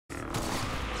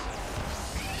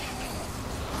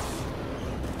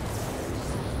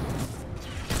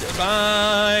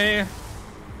goodbye.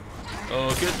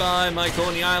 Oh, goodbye, my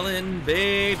Coney Island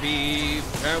baby.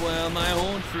 Farewell, my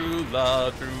own true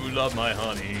love, my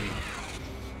honey.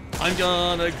 I'm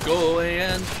gonna go away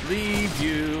and leave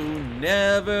you,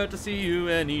 never to see you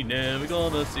any, never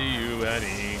gonna see you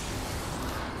any.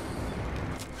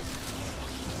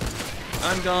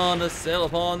 I'm gonna sail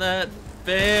upon that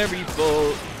ferry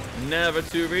boat, never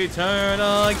to return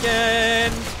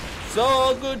again.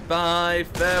 So goodbye,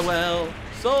 farewell,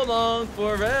 so long,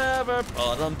 forever,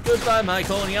 autumn. Goodbye, my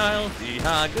Coney Island,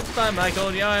 hee-ha. Goodbye, my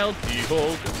Coney Island,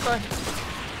 hee-ho. Goodbye.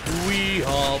 We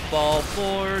all fall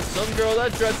for some girl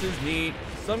that dresses neat,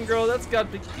 some girl that's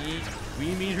got big feet.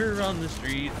 We meet her on the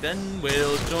street, then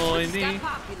we'll join the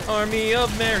army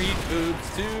of married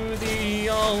boobs to the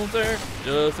altar,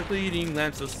 just like bleeding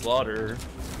lambs to slaughter.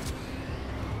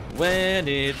 When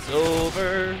it's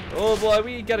over, oh boy,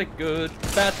 we got it good.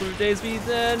 Bachelor days we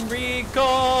then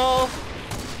recall.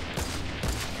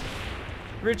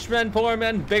 Rich man, poor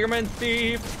man, beggar man,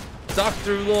 thief,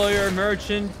 doctor, lawyer,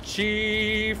 merchant,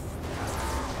 chief.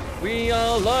 We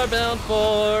all are bound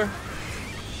for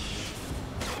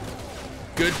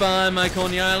goodbye, my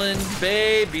Coney Island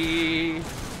baby.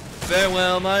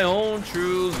 Farewell, my own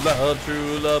true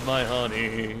love, my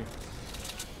honey.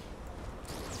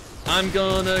 I'm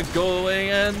gonna go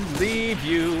away and leave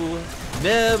you,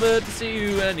 never to see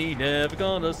you any, never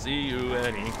gonna see you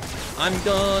any. I'm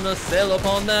gonna sail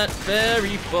upon that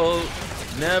ferry boat,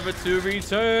 never to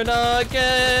return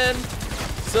again.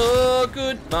 So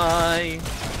goodbye,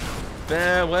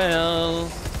 farewell,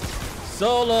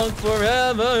 so long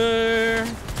forever.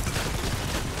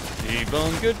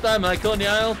 T-bone, goodbye, my Coney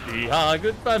Island. Hee-ha,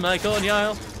 goodbye, my Coney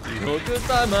Island. Hee-ho,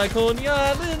 goodbye, my Coney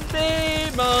Island.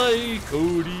 Bye, my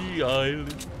Coney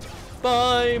Island.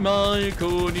 Bye, my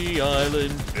Coney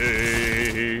Island,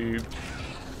 babe.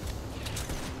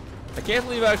 I can't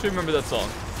believe I actually remember that song.